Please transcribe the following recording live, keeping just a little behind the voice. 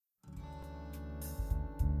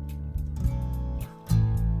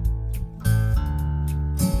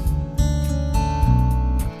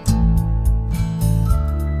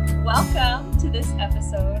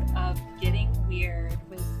episode of Getting Weird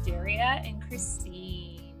with Daria and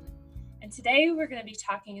Christine. And today we're going to be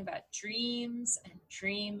talking about dreams and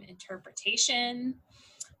dream interpretation.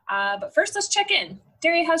 But first, let's check in.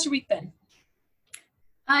 Daria, how's your week been?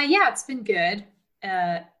 Yeah, it's been good.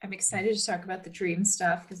 I'm excited to talk about the dream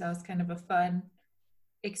stuff because that was kind of a fun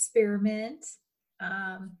experiment.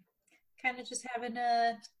 Um, Kind of just having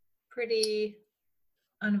a pretty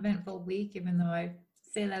uneventful week, even though I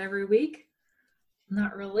say that every week.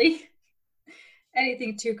 Not really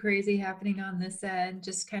anything too crazy happening on this end.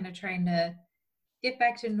 Just kind of trying to get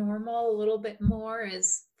back to normal a little bit more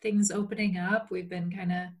as things opening up. We've been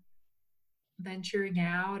kind of venturing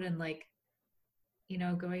out and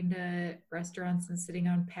going to restaurants and sitting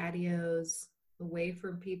on patios away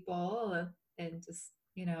from people and just,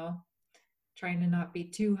 trying to not be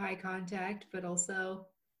too high contact, but also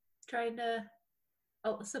trying to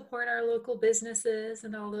support our local businesses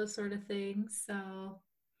and all those sort of things. So,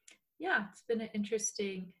 yeah, it's been an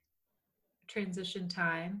interesting transition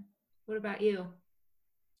time. What about you?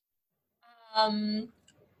 Um,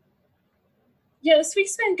 yeah, this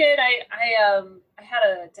week's been good. I had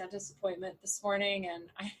a dentist appointment this morning, and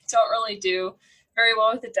I don't really do very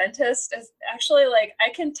well with the dentist. It's actually, like, I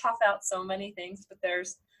can tough out so many things, but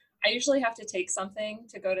I usually have to take something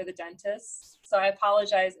to go to the dentist. So I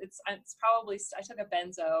apologize. It's probably I took a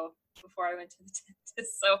benzo before I went to the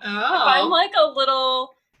dentist. So if I'm Oh, like a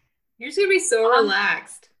little you're just gonna be so um,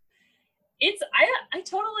 relaxed. I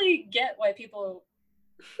totally get why people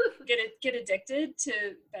get addicted to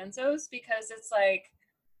benzos, because it's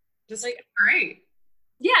Just like great.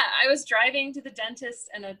 yeah, I was driving to the dentist,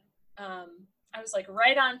 and I was like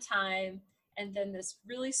right on time, and then this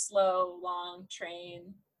really slow, long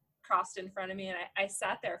train crossed in front of me, and I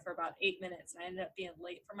sat there for about 8 minutes, and I ended up being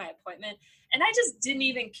late for my appointment, and I just didn't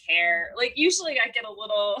even care. Like, usually I get a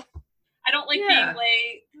little, I don't like being Yeah.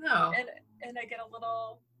 late, No. and I get a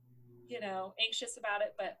little, anxious about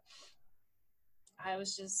it, but I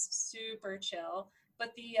was just super chill.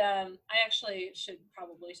 But I actually should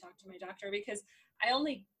probably talk to my doctor, because I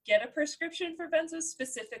only get a prescription for benzos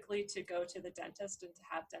specifically to go to the dentist and to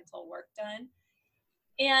have dental work done.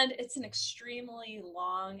 And it's an extremely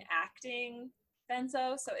long acting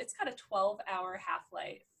benzo. So it's got a 12-hour half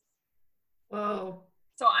life. Whoa.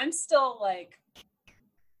 So I'm still like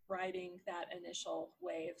riding that initial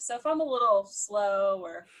wave. So if I'm a little slow,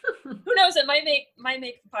 or who knows, it might make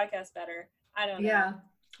the podcast better. I don't know. Yeah,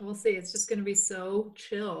 we'll see. It's just going to be so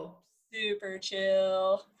chill. Super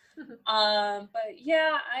chill. But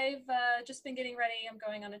yeah, I've just been getting ready. I'm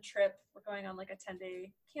going on a trip. We're going on like a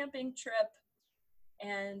 10-day camping trip,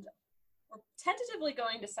 and we're tentatively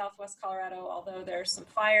going to Southwest Colorado, although there's some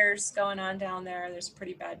fires going on down there. There's a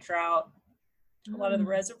pretty bad drought. A lot of the Mm.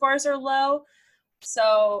 reservoirs are low.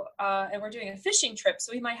 So, and we're doing a fishing trip,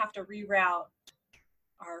 so we might have to reroute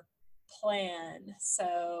our plan.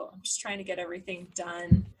 So I'm just trying to get everything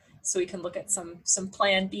done so we can look at some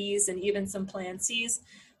plan Bs and even some plan Cs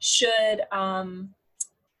should an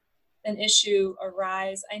issue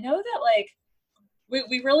arise. I know that, like,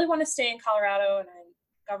 we really want to stay in Colorado, and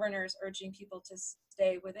governor's urging people to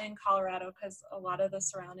stay within Colorado because a lot of the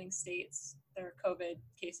surrounding states, their COVID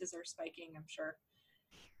cases are spiking. I'm sure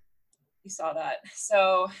you saw that.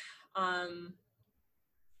 So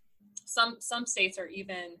some states are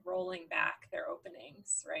even rolling back their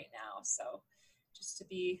openings right now. So just to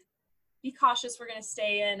be cautious, we're going to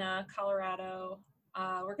stay in Colorado.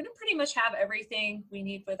 We're going to pretty much have everything we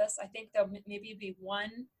need with us. I think there'll maybe be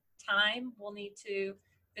one time we'll need to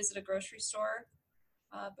visit a grocery store,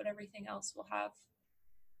 but everything else we'll have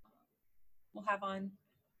on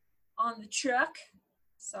the truck.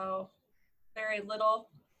 So very little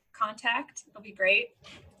contact. It'll be great.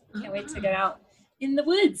 Can't wait to get Mhm. out in the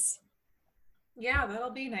woods. Yeah,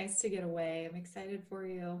 that'll be nice to get away. I'm excited for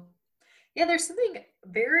you. Yeah, there's something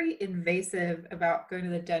very invasive about going to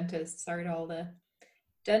the dentist. Sorry to all the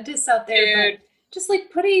dentists out there, but Dude, just like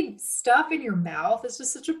putting stuff in your mouth is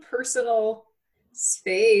just such a personal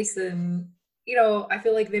space. And, I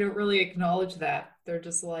feel like they don't really acknowledge that. They're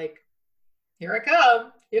just like, here I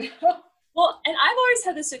come, well, and I've always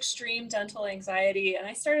had this extreme dental anxiety, and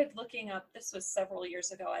I started looking up, this was several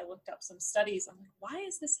years ago, I looked up some studies. I'm like, why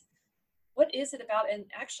is this? What is it about? And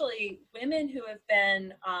actually, women who have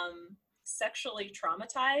been sexually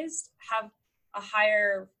traumatized have a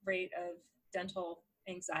higher rate of dental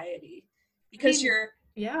anxiety, I because mean, you're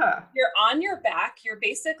yeah. you're on your back, you're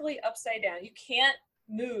basically upside down, you can't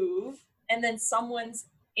move, and then someone's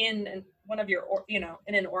in one of your, in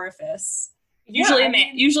an orifice. Yeah, Usually a I man.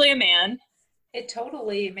 mean, Usually a man. it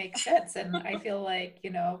totally makes sense. And I feel like,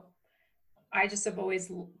 I just have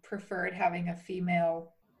always preferred having a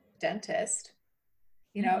female dentist.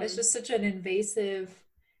 You know, it's Hmm. just such an invasive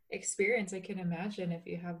experience. I can imagine if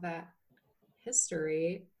you have that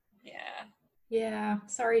history. Yeah. Yeah,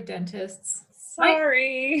 sorry, dentists. My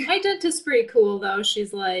Sorry. my dentist's pretty cool though.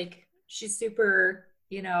 She's super,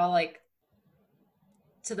 like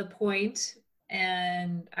to the point,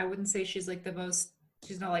 and I wouldn't say she's like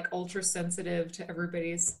she's not like ultra sensitive to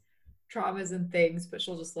everybody's traumas and things, but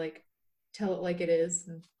she'll just like tell it like it is.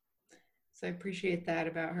 And so I appreciate that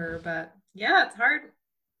about her. But yeah, it's hard.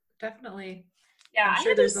 Definitely. Yeah, I'm I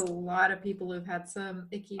sure had there's a this. lot of people who've had some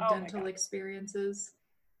icky Oh my dental god. experiences.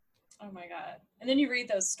 Oh my god. And then you read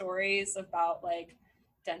those stories about like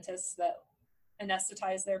dentists that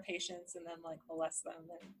anesthetize their patients and then like molest them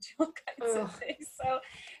and do all kinds of Oh, things. So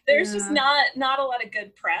there's just yeah. not a lot of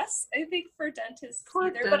good press, I think, for dentists Poor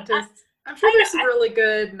either. But dentists. I'm sure I know there's some really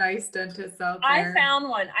good, nice dentists out I there. found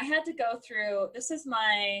one. I had to go through. This is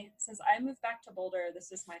my since I moved back to Boulder.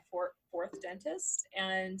 This is my fourth dentist,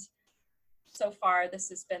 and so far this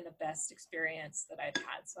has been the best experience that I've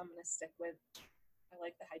had. So I'm going to stick with. I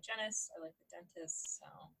like the hygienist. I like the dentist. So,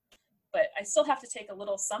 but I still have to take a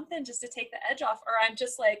little something just to take the edge off, or I'm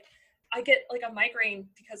just like I get like a migraine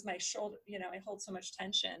because my shoulder. I hold so much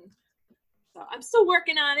tension. So I'm still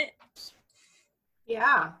working on it.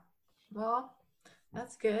 Yeah. Well,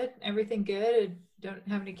 that's good. Everything good? Don't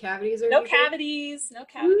have any cavities or No anything? cavities. No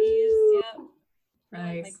cavities. Woo! Yep. My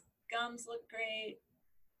Nice. gums look great.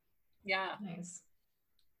 Yeah. Nice.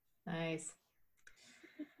 Nice.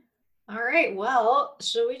 All right. Well,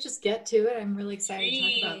 should we just get to it? I'm really excited to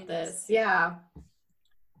talk about this. Dreams. Yeah.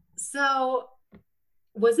 So,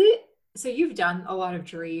 was it so you've done a lot of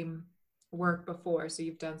dream work before, so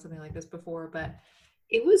you've done something like this before, but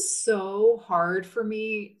it was so hard for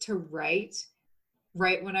me to write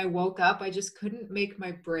right when I woke up. I just couldn't make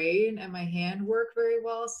my brain and my hand work very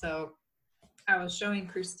well. So I was showing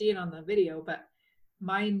Christine on the video, but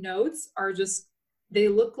my notes are just, they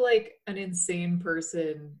look like an insane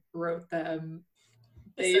person wrote them.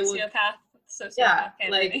 The They look, yeah, sociopath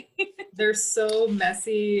handwriting. like they're so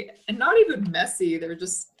messy and not even messy. They're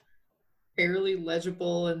just barely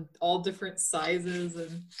legible and all different sizes.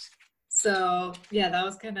 And so, yeah, that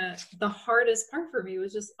was kind of the hardest part for me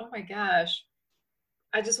was just, oh my gosh,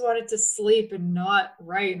 I just wanted to sleep and not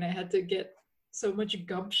write. And I had to get so much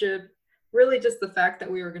gumption. Really, just the fact that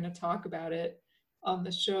we were going to talk about it on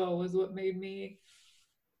the show was what made me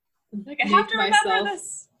Like I have make to remember myself,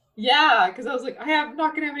 this. yeah, because I was like, I am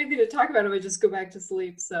not going to have anything to talk about if I just go back to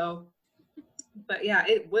sleep. So, but yeah,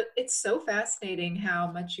 it's so fascinating how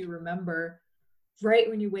much you remember right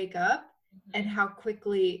when you wake up and Mhm. how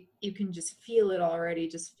quickly you can just feel it already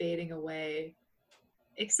just fading away.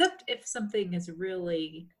 Except if something is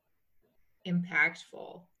really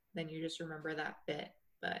impactful, then you just remember that bit.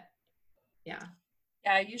 But yeah.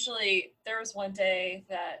 Yeah, usually there was one day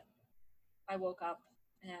that I woke up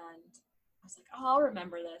and I was like, "Oh, I'll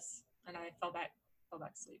remember this," and I fell back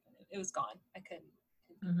asleep, and it was gone. I couldn't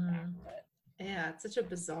get it back. Hmm. But Yeah, it's such a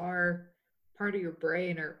bizarre part of your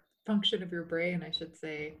brain or function of your brain, I should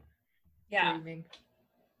say, yeah, dreaming.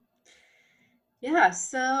 Yeah,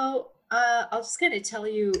 so I'll just kind of tell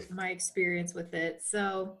you my experience with it.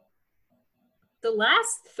 So the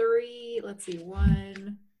last three, let's see,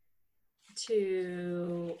 one,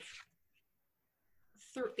 two,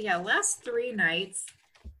 three, yeah, last three nights,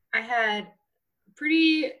 I had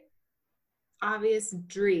pretty obvious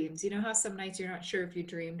dreams. You know how some nights you're not sure if you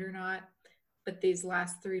dreamed or not, but these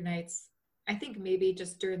last three nights, I think maybe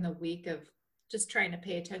just during the week of just trying to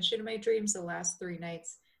pay attention to my dreams, the last three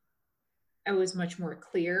nights, I was much more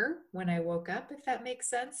clear when I woke up, if that makes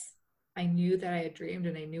sense. I knew that I had dreamed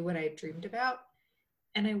and I knew what I had dreamed about.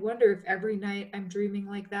 And I wonder if every night I'm dreaming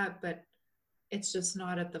like that, but it's just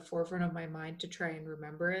not at the forefront of my mind to try and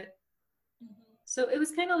remember it. hmm So it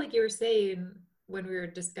was kind of like you were saying when we were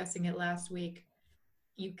discussing it last week,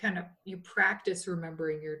 you practice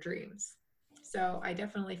remembering your dreams. So I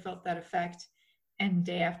definitely felt that effect, and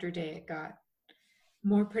day after day it got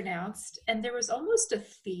more pronounced, and there was almost a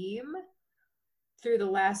theme through the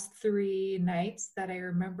last three nights that I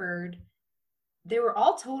remembered. They were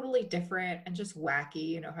all totally different and just wacky.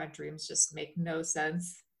 You know how dreams just make no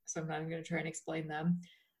sense, so I'm not even going to try and explain them,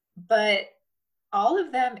 but all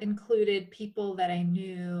of them included people that I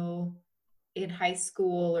knew in high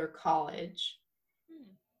school or college.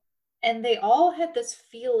 And they all had this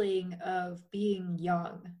feeling of being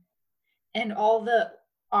young, and all the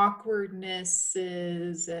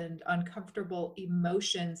awkwardnesses and uncomfortable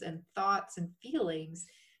emotions and thoughts and feelings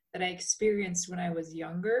that I experienced when I was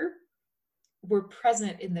younger were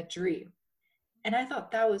present in the dream. And I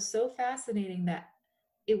thought that was so fascinating that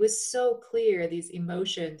it was so clear these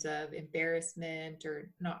emotions of embarrassment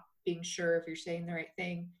or not being sure if you're saying the right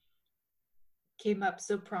thing came up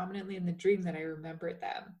so prominently in the dream that I remembered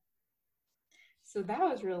them. So that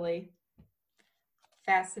was really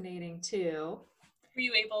fascinating too. Were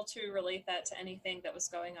you able to relate that to anything that was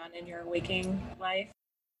going on in your waking life?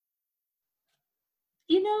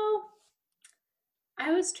 You know,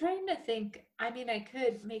 I was trying to think, I mean, I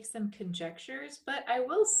could make some conjectures, but I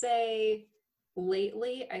will say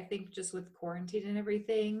lately, I think just with quarantine and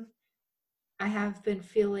everything, I have been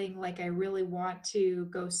feeling like I really want to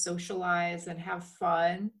go socialize and have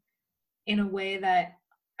fun in a way that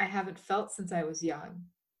I haven't felt since I was young.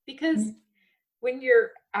 Because when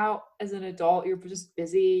you're out as an adult, you're just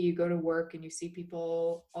busy, you go to work and you see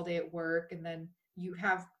people all day at work, and then you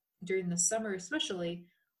have during the summer, especially,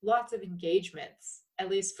 lots of engagements. At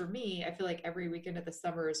least for me, I feel like every weekend of the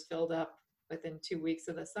summer is filled up within 2 weeks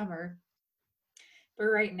of the summer. But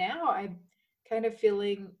right now, I'm kind of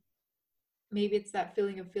feeling maybe it's that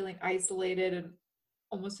feeling of feeling isolated and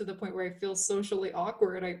almost to the point where I feel socially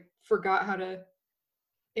awkward. I forgot how to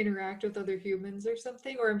interact with other humans or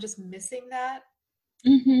something, or I'm just missing that.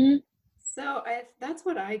 Mm-hmm. So that's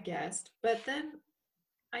what I guessed. But then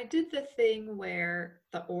I did the thing where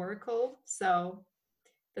the oracle, so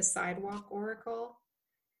the sidewalk oracle,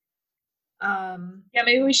 um, Yeah,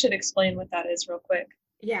 maybe we should explain what that is real quick.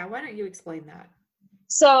 yeah, why don't you explain that?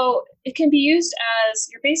 So it can be used as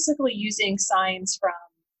you're basically using signs from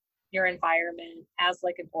your environment as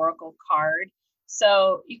like an oracle card.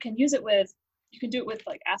 So you can do it with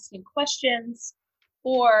like asking questions,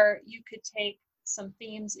 or you could take some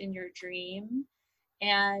themes in your dream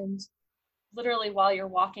and literally while you're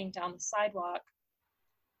walking down the sidewalk,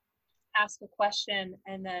 ask a question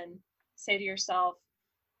and then say to yourself,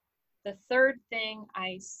 the third thing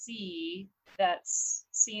I see that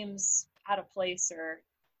seems out of place or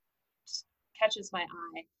catches my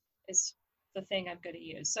eye is the thing I'm going to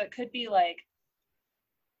use. So it could be like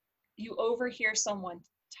you overhear someone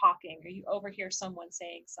talking, or you overhear someone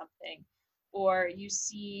saying something, or you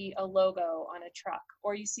see a logo on a truck,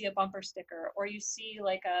 or you see a bumper sticker, or you see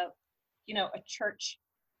like a church.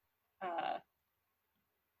 Uh,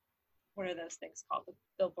 what are those things called? The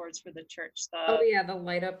billboards for the church. Oh yeah, the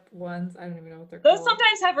light up ones. I don't even know what they're Those called.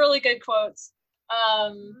 sometimes have really good quotes.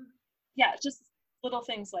 Um, yeah, just little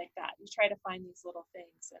things like that. You try to find these little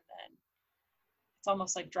things, and then it's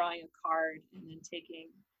almost like drawing a card and then taking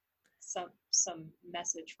some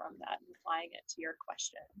message from that and applying it to your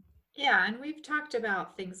question. Yeah, and we've talked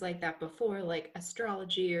about things like that before, like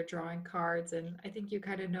astrology or drawing cards. And I think you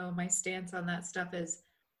kind of know my stance on that stuff is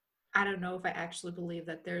I don't know if I actually believe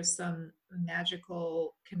that there's some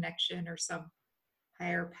magical connection or some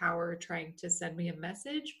higher power trying to send me a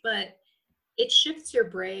message, but it shifts your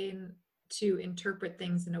brain to interpret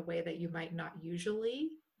things in a way that you might not usually.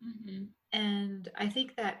 Mm-hmm. And I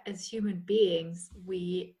think that as human beings,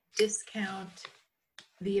 we discount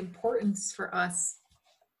the importance for us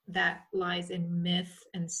that lies in myth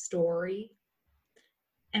and story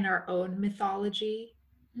and our own mythology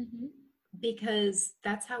Mm-hmm. because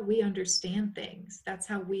that's how we understand things. That's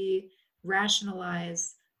how we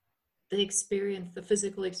rationalize the experience, the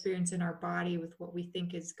physical experience in our body with what we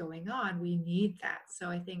think is going on. We need that. So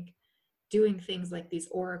I think doing things like these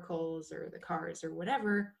oracles or the cards or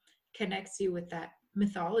whatever connects you with that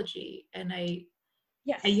mythology. And I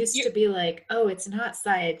Yes, used to be like, oh, it's not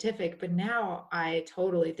scientific, but now I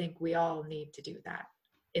totally think we all need to do that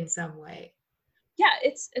in some way. yeah,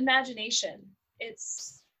 it's imagination.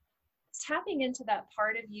 It's tapping into that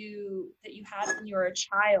part of you that you had when you were a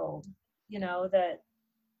child, that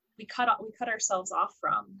we cut ourselves off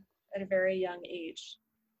from at a very young age.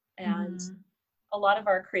 And Hmm. a lot of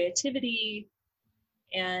our creativity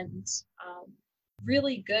and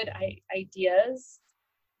really good ideas,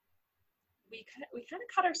 we kind of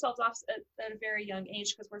cut ourselves off at a very young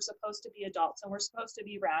age because we're supposed to be adults and we're supposed to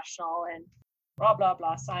be rational and blah blah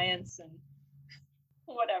blah science and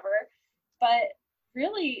whatever. But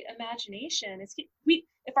really, imagination is we.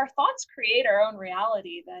 If our thoughts create our own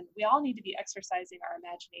reality, then we all need to be exercising our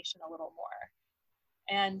imagination a little more.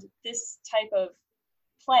 And this type of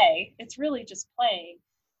play, it's really just playing,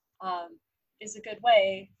 um, is a good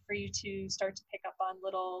way for you to start to pick up on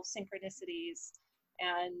little synchronicities.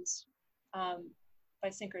 And by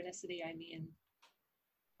synchronicity, I mean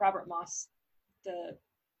Robert Moss, the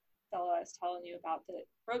fellow I was telling you about that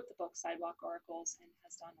wrote the book Sidewalk Oracles and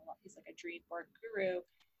has done a lot. He's like a dream board guru.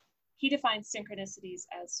 he defines synchronicities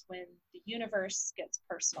as when the universe gets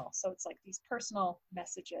personal. So it's like these personal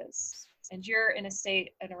messages, and you're in a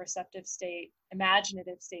state, in a receptive state,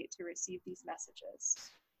 imaginative state to receive these messages.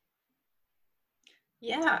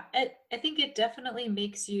 Yeah, I think it definitely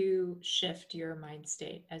makes you shift your mind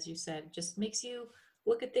state, as you said, just makes you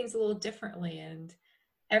look at things a little differently. And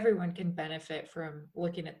everyone can benefit from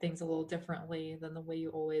looking at things a little differently than the way you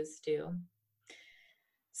always do.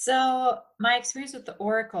 So, my experience with the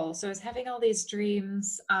Oracle, so I was having all these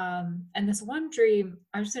dreams, and this one dream,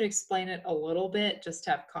 I'm just going to explain it a little bit just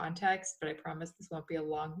to have context, but I promise this won't be a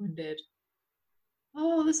long-winded,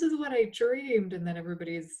 oh, this is what I dreamed, and then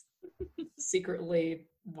everybody's secretly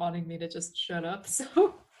wanting me to just shut up.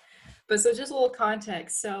 So just a little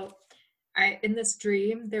context. So, in this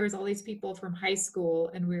dream, there was all these people from high school,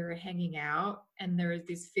 and we were hanging out, and there was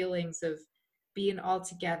these feelings of being all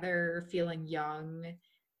together, feeling young,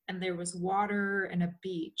 and there was water and a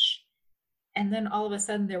beach. And then all of a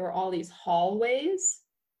sudden there were all these hallways,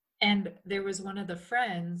 and there was one of the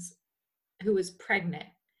friends who was pregnant.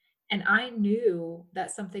 And I knew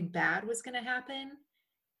that something bad was going to happen,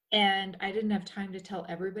 and I didn't have time to tell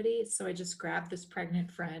everybody, so I just grabbed this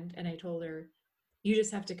pregnant friend and I told her, "You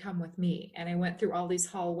just have to come with me." And I went through all these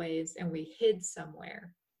hallways and we hid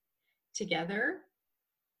somewhere together.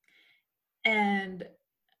 And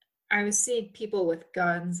I was seeing people with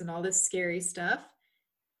guns and all this scary stuff.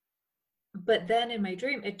 But then in my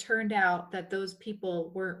dream, it turned out that those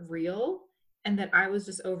people weren't real and that I was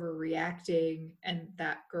just overreacting. And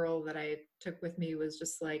that girl that I took with me was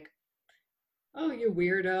just like, "Oh, you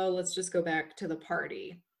weirdo, let's just go back to the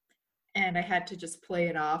party." And I had to just play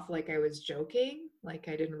it off like I was joking, like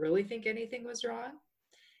I didn't really think anything was wrong.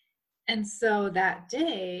 And so that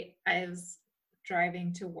day, I was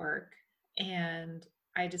driving to work and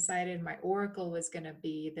I decided my oracle was going to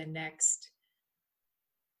be the next,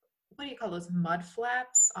 what do you call those, mud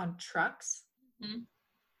flaps on trucks?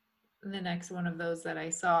 Mm-hmm. The next one of those that I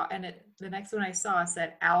saw, and the next one I saw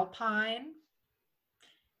said Alpine.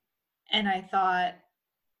 And I thought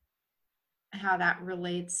how that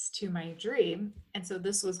relates to my dream. And so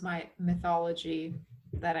this was my mythology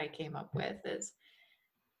that I came up with is,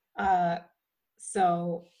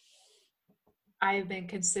 so I've been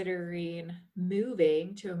considering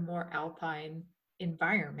moving to a more alpine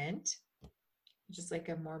environment, just like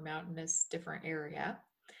a more mountainous, different area.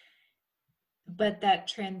 But that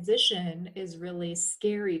transition is really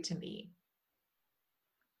scary to me.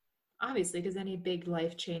 Obviously, because any big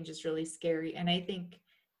life change is really scary. And I think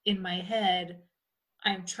in my head,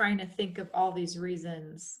 I'm trying to think of all these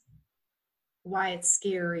reasons why it's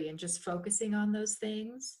scary and just focusing on those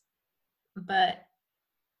things. But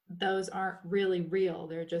those aren't really real.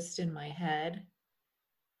 They're just in my head.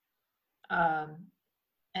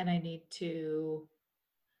 And I need to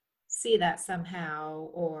see that somehow,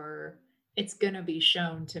 or it's going to be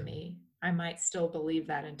shown to me. I might still believe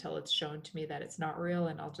that until it's shown to me that it's not real.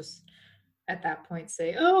 And I'll just at that point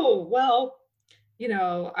say, "Oh, well,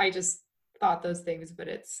 I just thought those things, but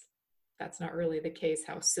that's not really the case.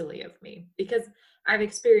 How silly of me." Because I've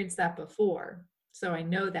experienced that before. So I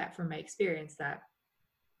know that from my experience that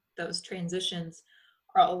those transitions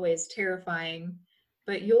are always terrifying,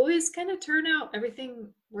 but you always kind of turn out,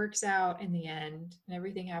 everything works out in the end and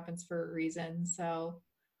everything happens for a reason. So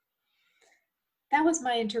that was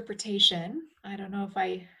my interpretation. I don't know if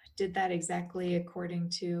I did that exactly according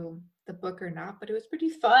to the book or not, but it was pretty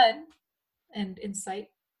fun and insight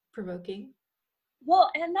provoking.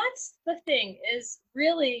 Well, and that's the thing, is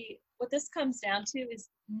really what this comes down to is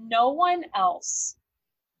no one else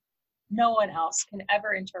can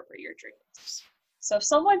ever interpret your dreams. So if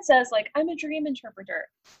someone says like, "I'm a dream interpreter,"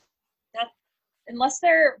 that, unless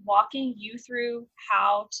they're walking you through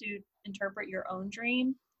how to interpret your own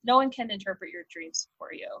dream, no one can interpret your dreams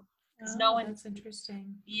for you. Because no one, that's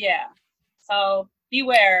interesting. yeah. So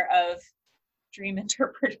beware of dream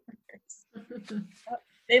interpreters.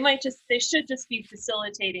 They should just be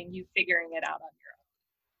facilitating you figuring it out on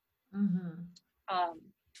your own. Mm-hmm.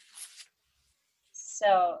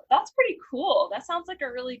 So that's pretty cool. That sounds like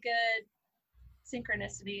a really good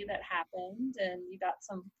synchronicity that happened, and you got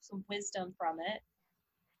some wisdom from it.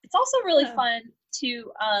 It's also really fun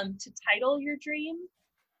to title your dream.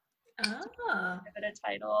 Give it a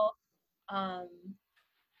title.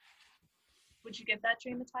 Would you give that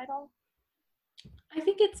dream a title? I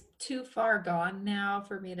think it's too far gone now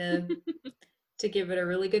for me to to give it a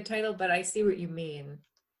really good title, but I see what you mean.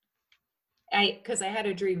 Because I had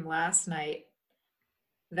a dream last night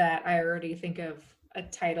that I already think of a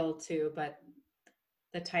title to, but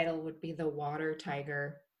the title would be The Water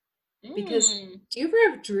Tiger. Because Mm. do you ever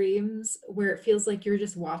have dreams where it feels like you're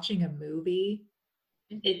just watching a movie?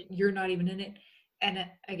 Mhm. You're not even in it. And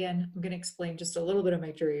again, I'm going to explain just a little bit of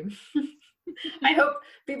my dream. I hope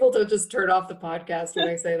people don't just turn off the podcast when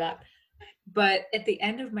I say that. But at the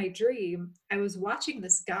end of my dream, I was watching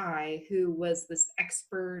this guy who was this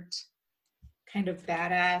expert, kind of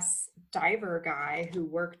badass diver guy who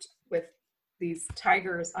worked with these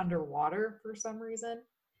tigers underwater for some reason.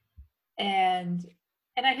 And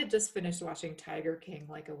I had just finished watching Tiger King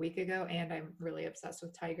like a week ago, and I'm really obsessed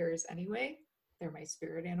with tigers anyway. They're my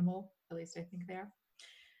spirit animal, at least I think they are.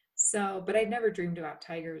 So, but I'd never dreamed about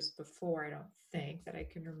tigers before, I don't think that I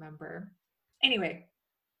can remember. Anyway,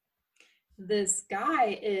 this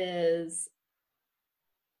guy is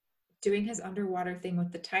doing his underwater thing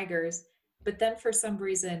with the tigers, but then for some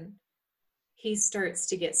reason, he starts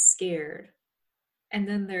to get scared. And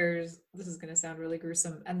then this is going to sound really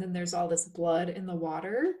gruesome, and then there's all this blood in the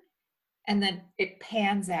water, and then it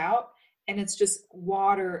pans out, and it's just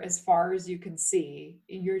water as far as you can see.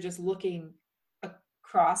 You're just looking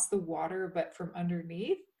across the water, but from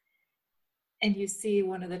underneath. And you see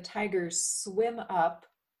one of the tigers swim up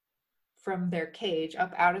from their cage,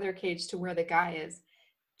 up out of their cage to where the guy is,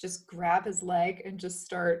 just grab his leg and just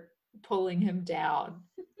start pulling him down.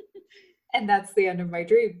 And that's the end of my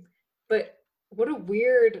dream. But what a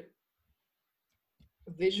weird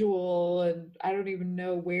visual, and I don't even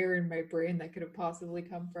know where in my brain that could have possibly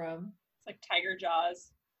come from. It's like Tiger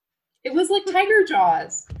Jaws. It was like Tiger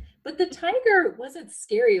Jaws, but the tiger wasn't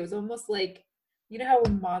scary. It was almost like, you know how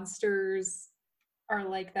when monsters are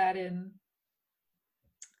like that in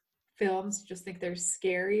films, you just think they're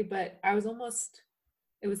scary, but I was almost,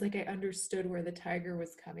 it was like I understood where the tiger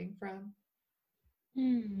was coming from,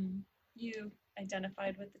 You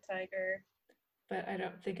identified with the tiger. but I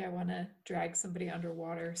don't think I want to drag somebody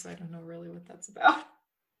underwater, so I don't know really what that's about.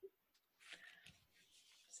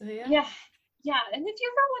 So yeah. Yeah. Yeah. And if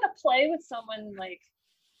you ever want to play with someone like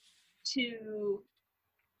to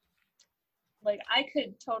like I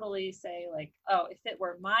could totally say like, oh, if it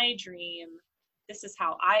were my dream, this is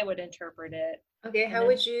how I would interpret it. Okay, And how then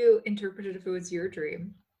would you interpret it if it was your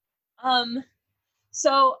dream? um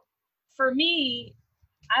so for me,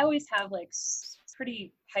 I always have like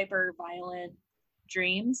pretty hyper violent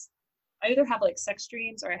dreams. I either have like sex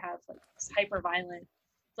dreams or I have like hyper violent,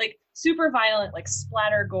 like super violent, like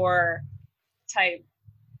splatter gore type,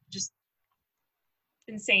 just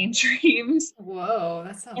insane dreams. Whoa,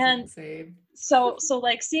 that sounds And insane. so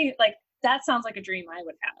like see like that sounds like a dream I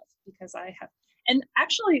would have because I have. And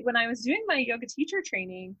actually when I was doing my yoga teacher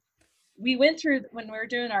training, we went through when we were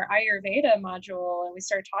doing our Ayurveda module and we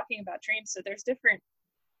started talking about dreams. So there's different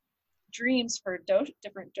dreams for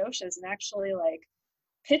different doshas, and actually like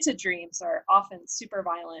pitta dreams are often super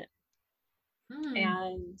violent. Hmm.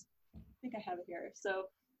 And I think I have it here. So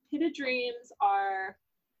pitta dreams are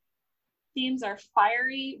themes are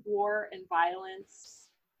fiery, war, and violence.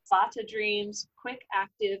 Vata dreams, quick,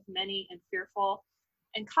 active, many, and fearful.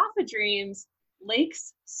 And Kapha dreams,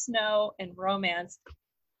 lakes, snow, and romance.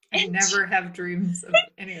 I And never have dreams of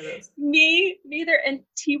any of those. me neither. And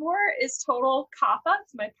Tibor is total Kapha.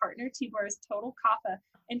 It's my partner. Tibor is total Kapha.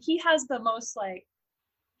 And he has the most like,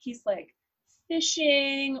 he's like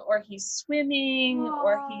fishing or he's swimming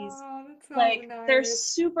or he's Oh, that sounds like, they're nice.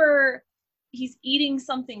 super, he's eating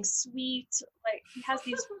something sweet. Like he has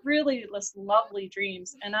these really just lovely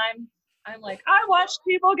dreams. And I'm like, I watched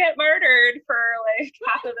people get murdered for like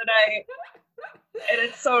half of the night. And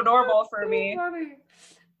it's so normal for So me. funny.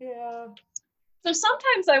 Yeah. So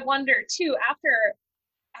sometimes I wonder too, after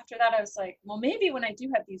that, I was like, well, maybe when I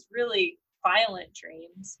do have these really violent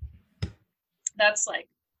dreams, that's like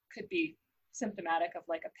could be symptomatic of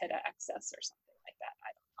like a pitta excess or something like that. I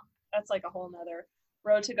don't know. That's like a whole nother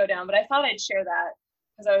road to go down. But I thought I'd share that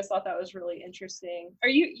because I always thought that was really interesting.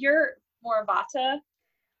 You're more Vata?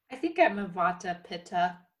 I think I'm a Vata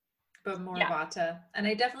Pitta, but more Yeah. Vata. And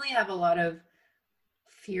I definitely have a lot of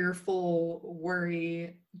fearful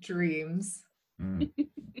worry dreams,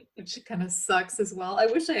 which kind of sucks as well. I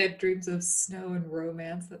wish I had dreams of snow and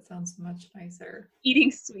romance. That sounds much nicer.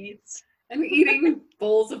 Eating sweets. And eating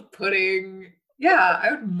bowls of pudding. Yeah,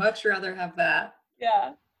 I would much rather have that.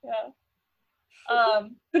 Yeah. Yeah.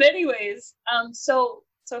 But anyways, so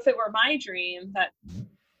if it were my dream, that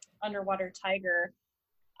underwater tiger,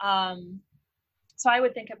 so I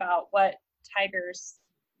would think about what tigers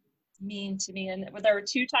mean to me. And there were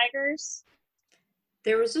two tigers.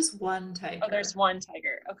 There was just one tiger. Oh, there's one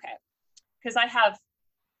tiger. Okay, because I have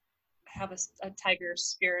a tiger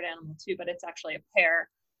spirit animal too, but it's actually a pair.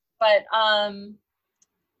 But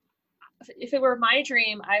if it were my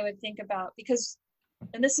dream, I would think about, because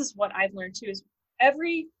and this is what I've learned too, is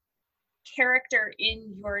every character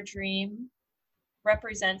in your dream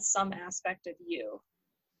represents some aspect of you.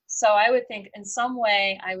 So I would think in some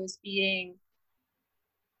way I was being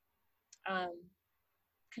um,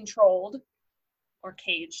 controlled or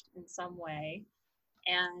caged in some way.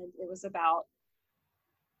 And it was about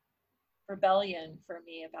rebellion for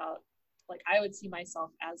me, about like I would see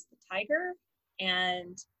myself as the tiger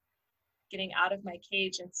and getting out of my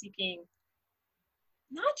cage and seeking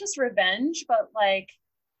not just revenge, but like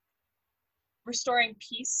restoring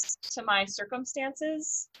peace to my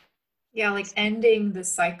circumstances. Yeah, like ending the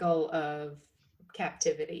cycle of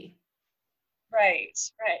captivity. Right,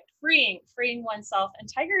 right. Freeing oneself. And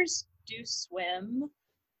tigers do swim,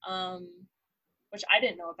 um, which I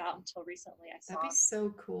didn't know about until recently. I That'd be saw so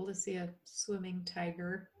cool to see a swimming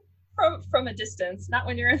tiger. from a distance, not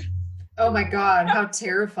when you're Oh in my the water. God, how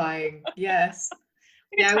terrifying. Yes.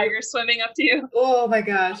 Like Yeah, a tiger swimming up to you. oh my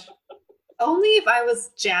gosh. Only if I was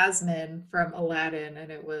Jasmine from Aladdin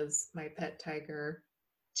and it was my pet tiger.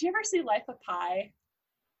 Do you ever see Life of Pi?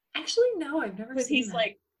 Actually, no, I've never When seen he's that.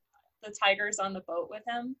 like the tiger's on the boat with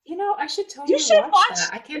him. You know, I should You totally should watch watch. that.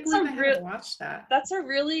 I can't It's a believe I real. haven't watched that. That's a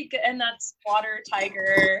really good, and that's water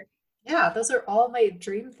tiger. Yeah, those are all my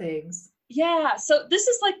dream things. Yeah. So this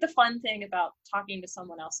is like the fun thing about talking to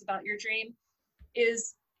someone else about your dream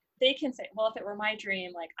is they can say, well, if it were my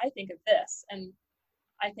dream, like I think of this, and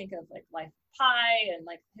I think of like Life of Pi and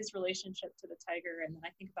like his relationship to the tiger, and then I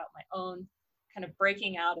think about my own kind of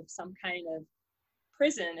breaking out of some kind of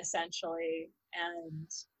prison essentially, and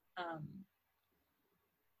um,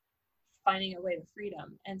 finding a way to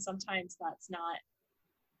freedom. And sometimes that's not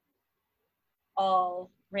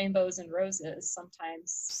all rainbows and roses.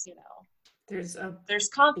 Sometimes, There's a there's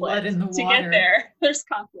blood conflict in the to get water. there. There's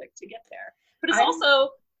conflict to get there. But it's I'm,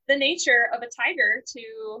 also the nature of a tiger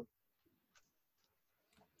to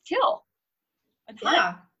kill and hunt.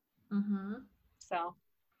 yeah. Mm-hmm. So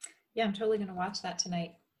Yeah, I'm totally gonna watch that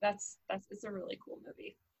tonight. that's it's a really cool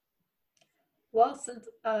movie. Well, since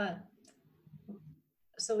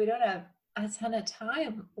so we don't have a ton of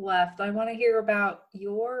time left, I want to hear about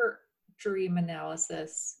your dream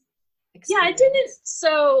analysis Yeah, I didn't. experience.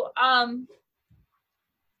 So,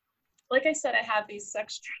 like I said, I have these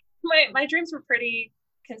sex dreams. My dreams were pretty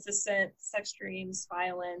consistent: sex dreams,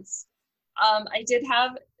 violence. I did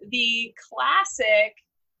have the classic.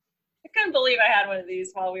 I couldn't believe I had one of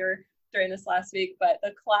these while we were during this last week, but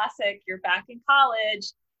the classic: you're back in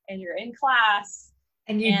college and you're in class,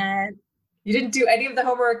 And and you didn't do any of the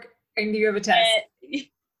homework and you have a test. it,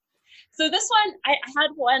 so this one I had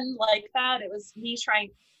one like that. It was me trying.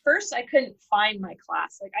 First I couldn't find my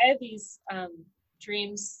class. Like I have these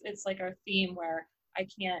dreams. It's like a theme where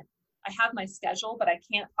I have my schedule but I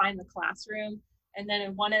can't find the classroom. And then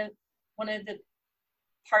in one of the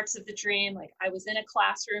parts of the dream, like I was in a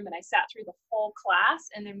classroom and I sat through the whole class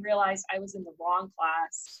and then realized I was in the wrong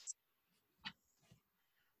class.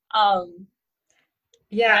 um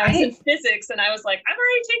and Yeah, I was in physics, and I was like, I've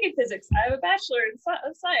already taken physics. I have a bachelor of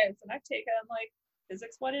science, and I've taken like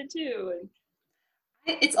physics 1 and 2, and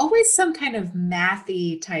it's always some kind of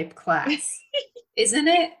mathy type class, isn't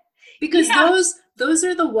it? Because yeah, those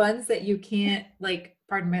are the ones that you can't, like,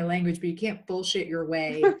 pardon my language, but you can't bullshit your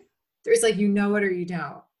way. There's like you know it or you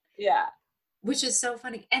don't. yeah. Which is so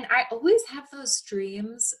funny. And I always have those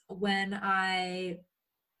dreams when I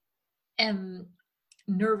am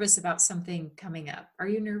nervous about something coming up. Are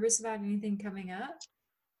you nervous about anything coming up?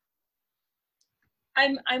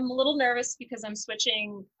 I'm a little nervous because I'm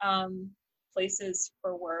switching places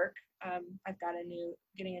for work. I've got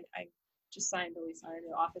I just signed a lease on a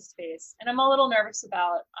new office space, and I'm a little nervous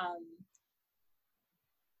about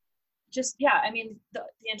just yeah. I mean the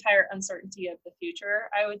entire uncertainty of the future,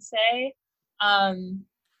 I would say. Um,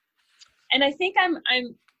 and I think I'm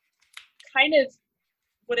kind of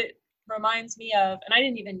what it reminds me of, and I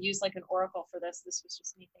didn't even use like an oracle for this. This was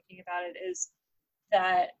just me thinking about it. Is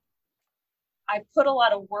that I put a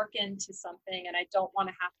lot of work into something, and I don't want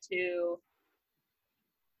to have to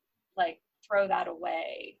like throw that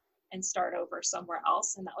away and start over somewhere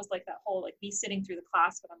else. And that was like that whole like me sitting through the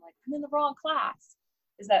class, but I'm like I'm in the wrong class.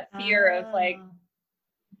 Is that fear of like Oh,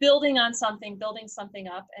 building something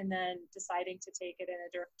up, and then deciding to take it in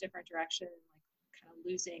a different direction, and like kind of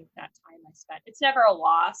losing that time I spent. It's never a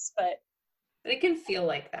loss, but but it can feel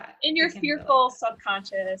like that. in your It can feel like fearful that.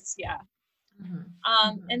 subconscious, yeah.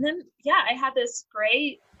 And Hmm. then yeah, I had this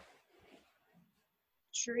great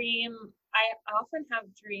dream. I often have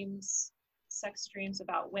dreams, sex dreams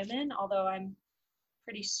about women, although I'm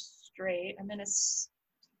pretty straight. I'm in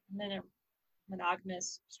a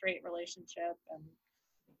monogamous straight relationship, and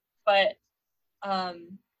but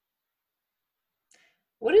Um,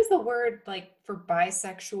 What is the word like for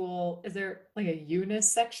bisexual? Is there like a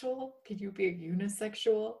unisexual? Could you be a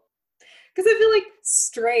unisexual? Because I feel like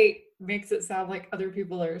straight makes it sound like other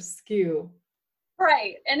people are skew.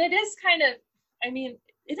 right. And it is kind of, I mean,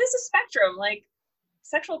 it is a spectrum. Like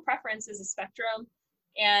sexual preference is a spectrum.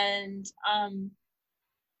 And,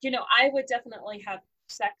 I would definitely have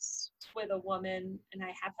sex with a woman, and I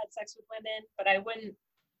have had sex with women, but I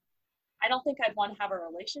don't think I'd want to have a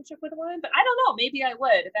relationship with a woman, but I don't know. Maybe I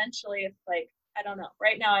would eventually if, like, I don't know.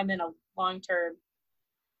 Right now I'm in a long-term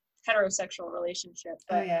heterosexual relationship,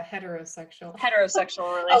 Oh but yeah, heterosexual. heterosexual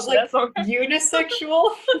I was relationship. like, That's what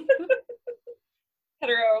unisexual?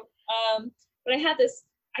 hetero. But I had this.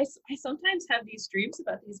 I sometimes have these dreams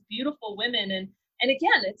about these beautiful women, and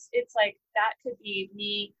again, it's like that could be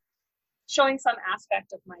me showing some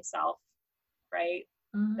aspect of myself, right?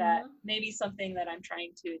 That Hmm. maybe something that I'm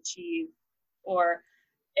trying to achieve, or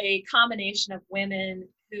a combination of women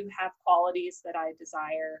who have qualities that I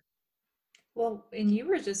desire. Well, and you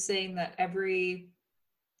were just saying that every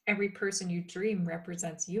person you dream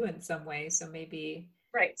represents you in some way, so maybe.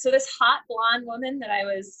 Right. So this hot blonde woman that I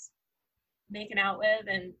was making out with,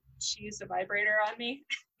 and she used a vibrator on me.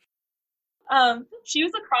 She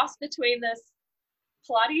was a cross between this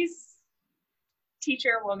Pilates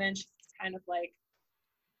teacher woman. She's kind of like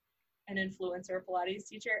an influencer Pilates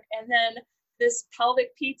teacher, and then this pelvic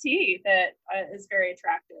PT that is very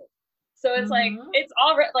attractive. So it's like Hmm. it's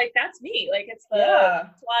all like that's me. Like it's the Yeah,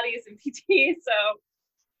 Pilates and PT. So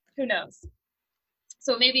who knows?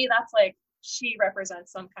 So maybe that's like she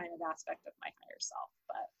represents some kind of aspect of my higher self.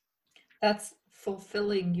 But that's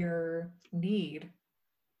fulfilling your need.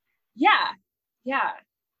 yeah, yeah,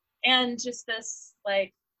 and just this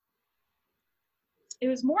like it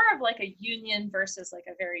was more of like a union versus like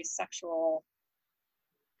a very sexual.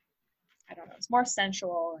 I don't know. It's more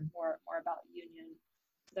sensual and more about union.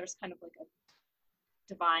 There's kind of like a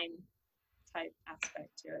divine type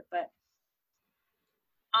aspect to it. But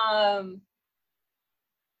um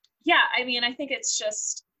yeah, I mean, I think it's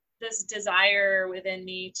just this desire within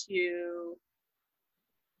me to,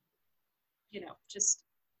 just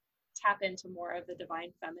tap into more of the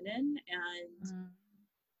divine feminine and Mm.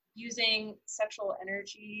 using sexual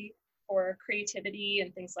energy for creativity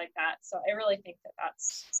and things like that. So I really think that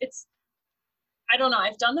it's I don't know,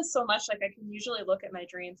 I've done this so much, like I can usually look at my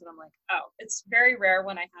dreams and I'm like, oh, it's very rare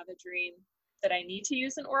when I have a dream that I need to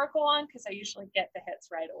use an oracle on because I usually get the hits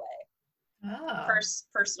right away. Oh,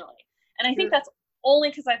 Personally. And I think you're that's only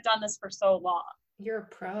because I've done this for so long. you're a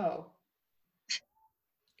pro.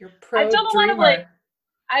 You're a I've pro done a lot of like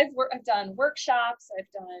dreamer. I've done workshops.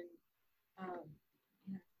 I've done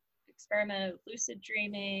um, experimented with lucid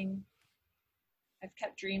dreaming. I've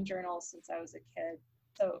kept dream journals since I was a kid.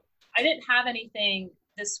 So I didn't have anything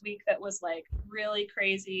this week that was like really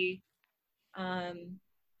crazy. Um,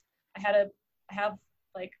 I had a I have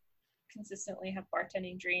like consistently have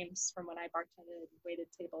bartending dreams from when I bartended and waited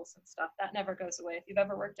tables and stuff. That never goes away. If you've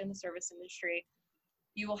ever worked in the service industry,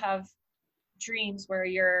 you will have dreams where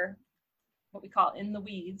you're what we call in the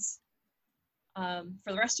weeds for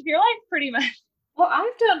the rest of your life, pretty much. Well,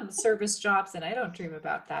 I've done service jobs and I don't dream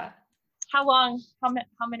about that. How long?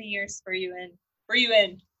 How many years were you in? Were you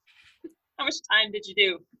in? How much time did you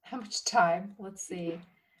do? How much time? Let's see.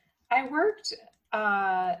 I worked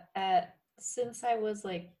at since I was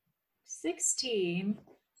like 16.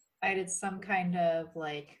 I did some kind of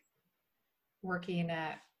like working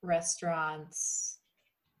at restaurants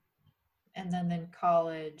and then in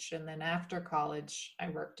college and then after college I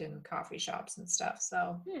worked in coffee shops and stuff.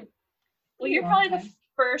 So, Hmm. Well, pretty you're long probably the time.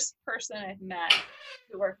 first person I've met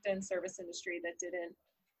who worked in service industry that didn't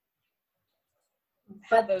have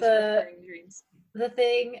But those recurring dreams. the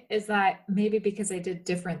thing is that maybe because I did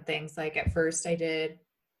different things, like at first I did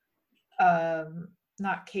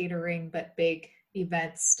not catering but big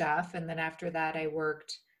event stuff, and then after that I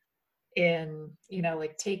worked in,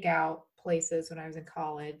 like takeout places when I was in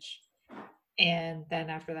college. And then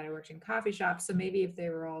after that I worked in coffee shops. So maybe if they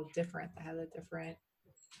were all different, they had a different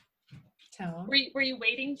tone. Were you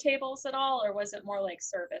waiting tables at all, or was it more like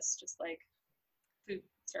service, just like food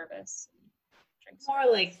service and drink More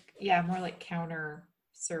service? like, yeah, more like counter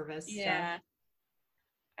service stuff. Yeah,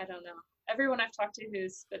 I don't know. Everyone I've talked to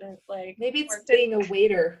who's been like Maybe it's worked at being a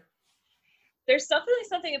waiter. there's definitely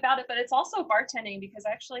something about it, but it's also bartending because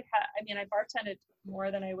I actually I mean, I bartended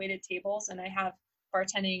more than I waited tables, and I have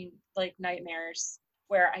bartending like nightmares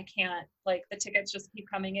where I can't, like, the tickets just keep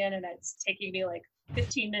coming in and it's taking me like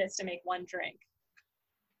 15 minutes to make one drink.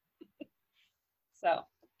 So,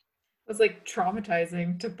 It was like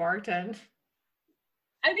traumatizing to bartend.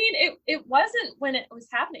 I mean, it wasn't when it was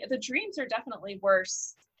happening. The dreams are definitely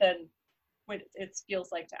worse than what it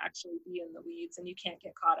feels like to actually be in the weeds and you can't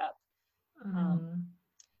get caught up. Mm.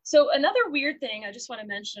 So another weird thing I just want to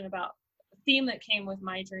mention about the theme that came with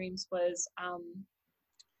my dreams was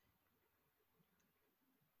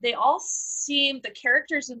the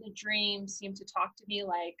characters in the dream seem to talk to me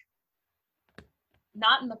like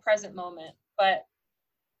not in the present moment, but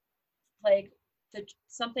like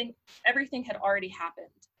everything had already happened.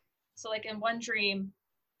 So like in one dream,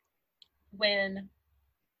 when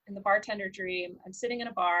in the bartender dream, I'm sitting in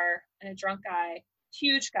a bar and a drunk guy,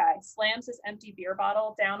 huge guy, slams his empty beer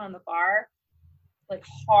bottle down on the bar, like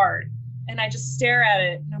hard. And I just stare at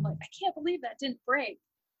it and I'm like, I can't believe that didn't break.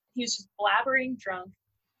 He was just blabbering drunk.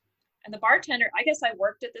 And the bartender, I guess I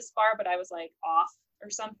worked at this bar, but I was like off or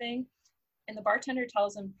something. And the bartender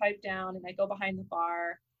tells him, pipe down. And I go behind the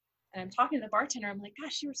bar and I'm talking to the bartender. I'm like,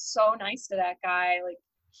 gosh, you were so nice to that guy. Like,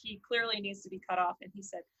 he clearly needs to be cut off. And he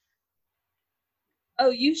said, oh,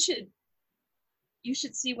 you should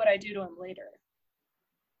see what I do to him later.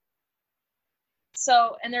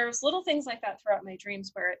 So, and there's little things like that throughout my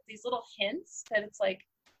dreams where these little hints that it's like,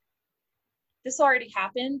 this already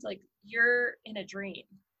happened, like you're in a dream.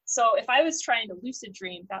 So if I was trying to lucid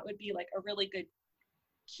dream, that would be like a really good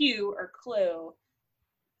cue or clue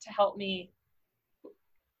to help me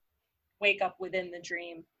wake up within the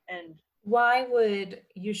dream. And Why would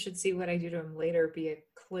you should see what I do to him later be a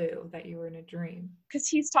clue that you were in a dream? because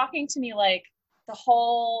he's talking to me like the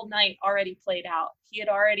whole night already played out. He had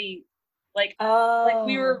already like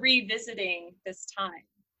we were Oh, revisiting this time.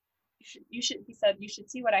 He said you should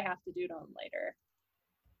see what I have to do to him later,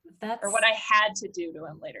 or what that's I had to do to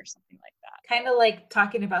him later, something like that. kind of like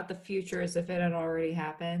talking about the future as if it had already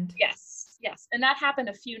happened. Yes, yes. And that happened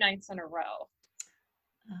a few nights in a row.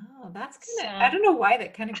 Oh, that's kind of, I So don't know why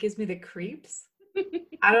that kind of gives me the creeps.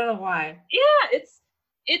 I don't know why. yeah, It's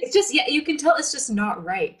it's just, yeah, you can tell it's just not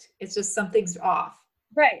right. It's just something's off.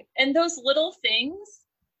 right. And those little things,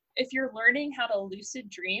 if you're learning how to lucid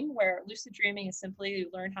dream, where lucid dreaming is simply you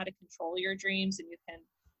learn how to control your dreams and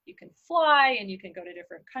you can fly and you can go to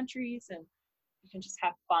different countries and you can just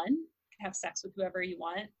have fun. You can have sex with whoever you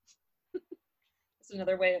want. It's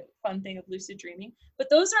another fun thing of lucid dreaming. But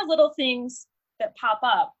those are little things that pop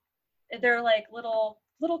up. They're like little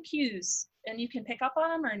cues, and you can pick up on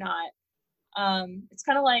them or not. It's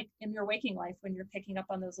kind of like in your waking life when you're picking up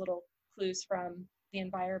on those little clues from the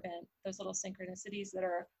environment, those little synchronicities that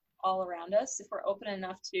are all around us. If we're open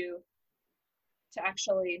enough to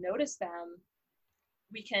actually notice them,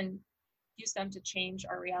 we can use them to change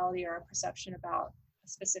our reality or our perception about a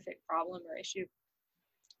specific problem or issue.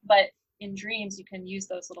 But in dreams, you can use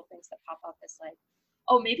those little things that pop up as like,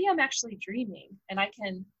 oh, maybe I'm actually dreaming and I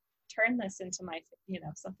can turn this into my,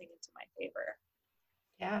 something into my favor.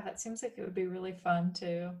 Yeah, that seems like it would be really fun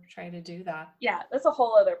to try to do that. Yeah, that's a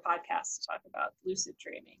whole other podcast to talk about lucid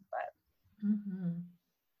dreaming, but Hmm.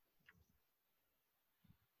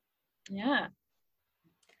 yeah.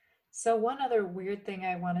 So, one other weird thing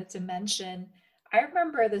I wanted to mention, I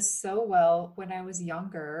remember this so well when I was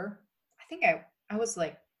younger. I think I was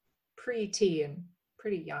like pre-teen,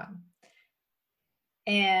 pretty young.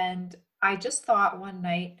 And I just thought one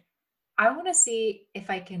night, I want to see if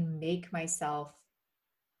I can make myself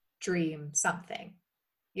dream something.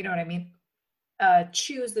 You know what I mean?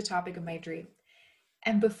 Choose the topic of my dream.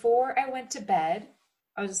 And before I went to bed,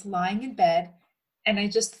 I was just lying in bed and I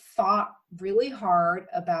just thought really hard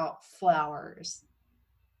about flowers.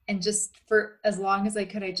 And just for as long as I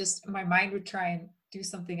could, my mind would try and do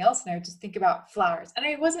something else. And I would just think about flowers. And I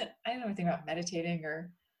didn't know anything about meditating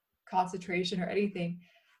or concentration or anything.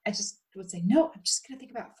 I just would say, no, I'm just going to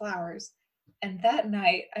think about flowers. And that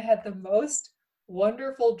night, I had the most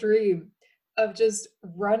wonderful dream of just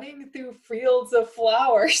running through fields of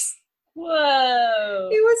flowers. Whoa.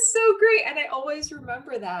 It was so great. And I always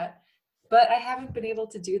remember that. But I haven't been able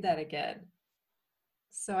to do that again.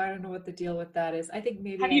 So I don't know what the deal with that is. I think Have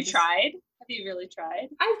maybe you tried? Have you really tried?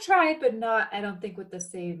 I've tried, but not, I don't think with the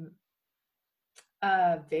same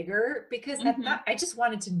vigor because at Mm-hmm. that I just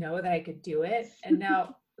wanted to know that I could do it. And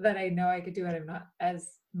now that I know I could do it, I'm not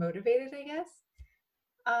as motivated, I guess.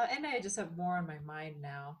 And I just have more on my mind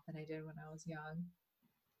now than I did when I was young.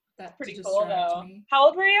 It's That to pretty cool distract though. me. How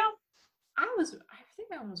old were you? I think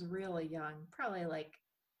I was really young, probably like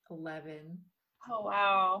 11. Oh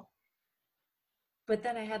wow. But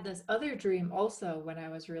then I had this other dream also when I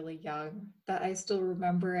was really young that I still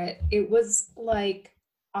remember it. It was like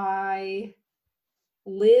I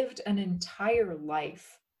lived an entire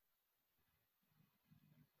life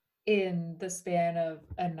in the span of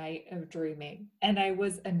a night of dreaming, and I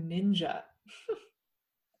was a ninja.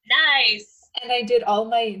 Nice. And I did all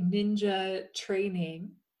my ninja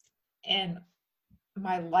training and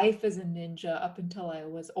my life as a ninja up until I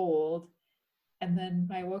was old. And then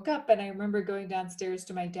I woke up and I remember going downstairs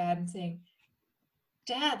to my dad and saying,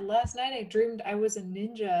 Dad, last night I dreamed I was a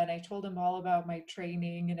ninja, and I told him all about my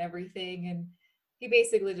training and everything. And he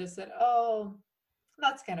basically just said, Oh,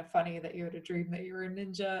 that's kind of funny that you had a dream that you were a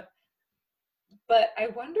ninja. But I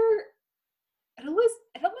wonder,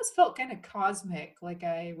 it almost felt kind of cosmic, like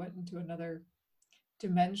I went into another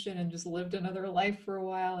dimension and just lived another life for a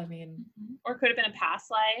while. I mean, Or could have been a past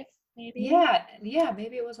life, maybe. yeah,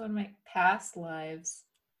 maybe it was one of my past lives.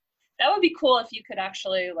 That would be cool if you could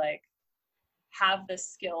actually like have the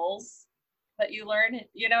skills that you learn.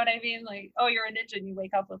 You know what I mean? Like, oh, you're a ninja and you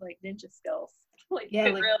wake up with like ninja skills. Like, Yeah,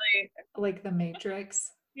 could really, like the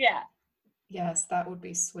Matrix. yeah. Yes, that would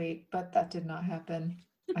be sweet, but that did not happen.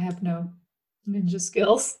 I have no ninja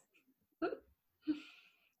skills.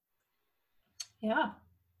 Yeah,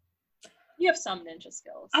 You have some ninja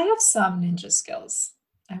skills. I have some ninja skills.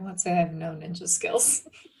 I won't say I have no ninja skills.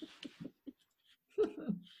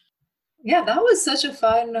 Yeah, that was such a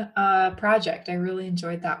fun project. I really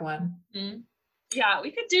enjoyed that one. Mm. Yeah,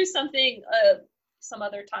 we could do something some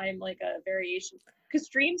other time, like a variation, because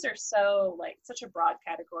dreams are so like such a broad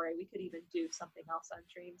category. We could even do something else on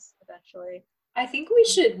dreams eventually. I think we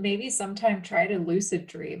should maybe sometime try to lucid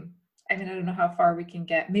dream. I mean, I don't know how far we can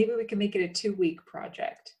get. Maybe we can make it a 2-week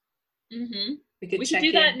project. Mm-hmm. We could We could check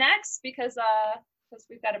do that in. next because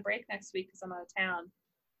we've got a break next week because I'm out of town.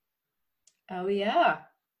 Oh yeah.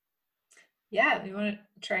 Yeah, we want to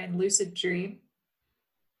try and lucid dream.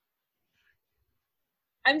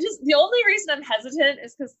 I'm just the only reason I'm hesitant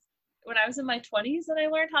is because when I was in my 20s and I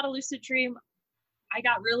learned how to lucid dream, I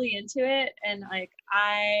got really into it and like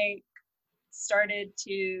I started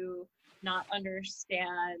to not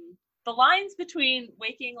understand the lines between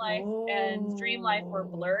waking life and dream life were Oh.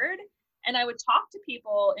 blurred. And I would talk to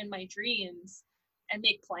people in my dreams and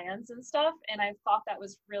make plans and stuff. And I thought that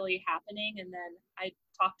was really happening. And then I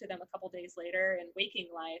talked to them a couple days later in waking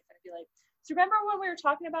life. And I'd be like, so remember when we were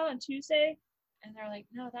talking about on Tuesday? And they're like,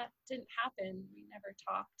 no, that didn't happen. We never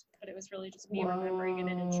talked, but it was really just me remembering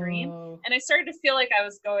it in a dream. Whoa. And I started to feel like I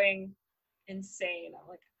was going insane. I'm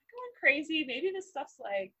like, am I going crazy? Maybe this stuff's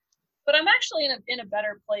like, but I'm actually in a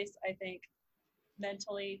better place, I think,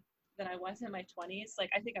 mentally than I was in my 20s. Like,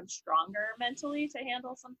 I think I'm stronger mentally to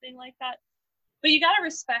handle something like that. But you got to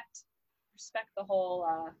respect the whole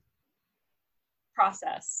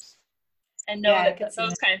process and know Yeah, I that could see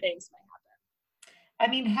those that. kind of things might I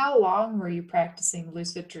mean, how long were you practicing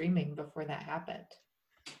lucid dreaming before that happened?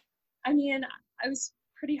 happen. I mean, I was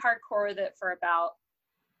pretty hardcore with it for about,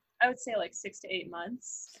 I would say, like 6 to 8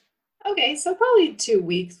 months. Okay, so probably 2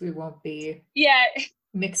 weeks we won't be Yeah,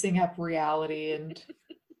 mixing up reality and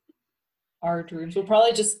our dreams. We'll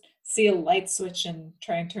probably just see a light switch and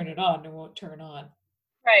try and turn it on and it won't turn on.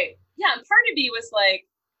 right. Yeah, and part of me was like,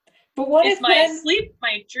 But what is if my then, sleep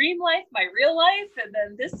my dream life, my real life, and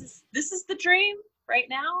then this is the dream right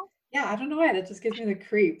now? yeah, I don't know why that just gives me the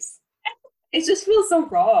creeps. It just feels so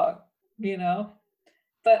wrong, you know?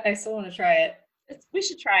 But I still want to try it. We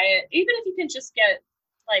should try it, even if you can just get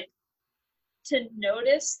like to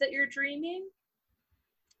notice that you're dreaming.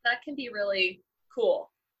 That can be really cool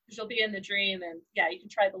because you'll be in the dream, and yeah, you can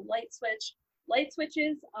try the light switch. Light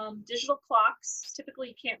switches, digital clocks. Typically,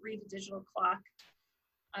 you can't read a digital clock.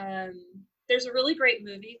 Um, there's a really great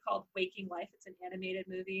movie called Waking Life. It's an animated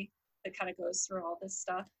movie that kind of goes through all this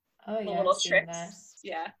stuff, Oh the yeah, I've little seen that. tricks.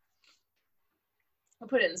 Yeah, I'll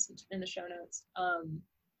put it in the show notes.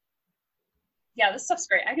 Yeah, this stuff's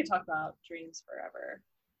great. I could talk about dreams forever.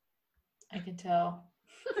 I can tell.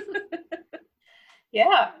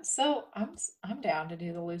 Yeah, so I'm down to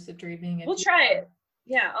do the lucid dreaming if We'll you try are. it.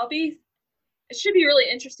 Yeah, I'll be. It should be really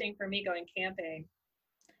interesting for me going camping.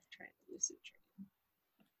 Trying to lucid dream.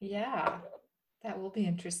 Yeah, that will be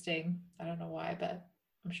interesting. I don't know why, but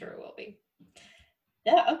I'm sure it will be.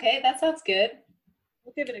 Yeah, okay, that sounds good.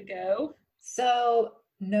 We'll give it a go. So,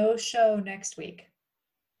 no show next week.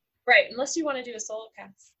 Right, unless you want to do a solo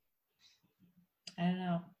cast. I don't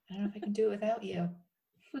know. I don't know if I can do it without you.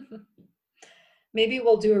 Maybe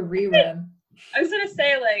we'll do a rerun. I was gonna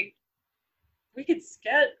say like we could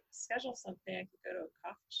schedule something. I could go to a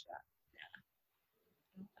coffee shop.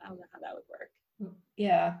 Yeah, I don't know how that would work.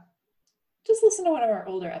 Yeah, just listen to one of our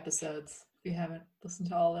older episodes if you haven't listened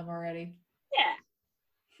to all of them already.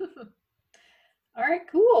 Yeah, All right,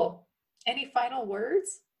 cool. Any final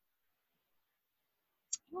words?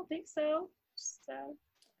 I don't think so. Just,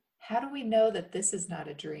 How do we know that this is not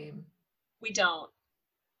a dream? we don't.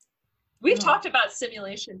 We've Oh, talked about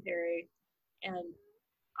simulation theory, and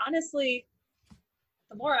honestly,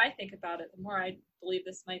 the more I think about it, the more I believe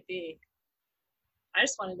this might be. I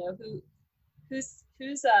just want to know who's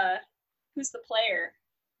the player.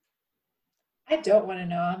 I don't want to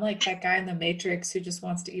know. I'm like that guy in the Matrix who just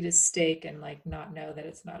wants to eat his steak and like not know that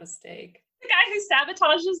it's not a steak. The guy who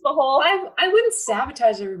sabotages the whole. I wouldn't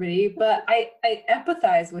sabotage everybody, but I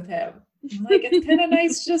empathize with him. I'm like, it's kind of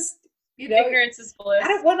nice, just ignorance is bliss. I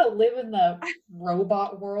don't want to live in the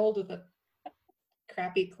robot world with the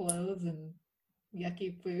crappy clothes and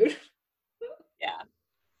yucky food. Yeah.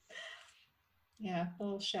 Yeah, a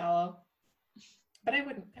little shallow. But I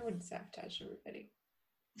wouldn't sabotage everybody.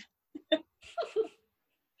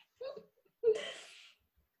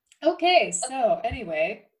 Okay, so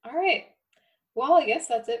anyway, all right. Well, I guess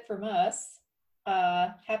that's it from us.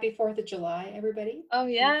 Happy 4th of July, everybody. Oh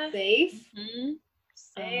yeah. Be safe. Mm-hmm.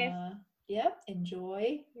 Safe. Yep,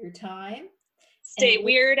 enjoy your time. Stay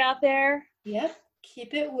weird out there. Yep,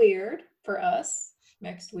 keep it weird for us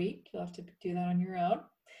next week. You'll have to do that on your own.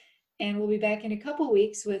 And we'll be back in a couple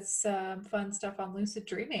weeks with some fun stuff on lucid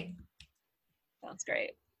dreaming. Sounds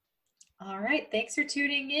great. All right, thanks for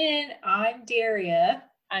tuning in. I'm Daria.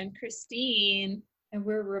 I'm Christine. And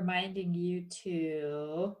we're reminding you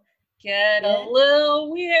to get a little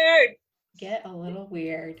weird. Get a little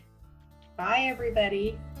weird. Bye,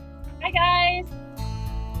 everybody. Bye, guys.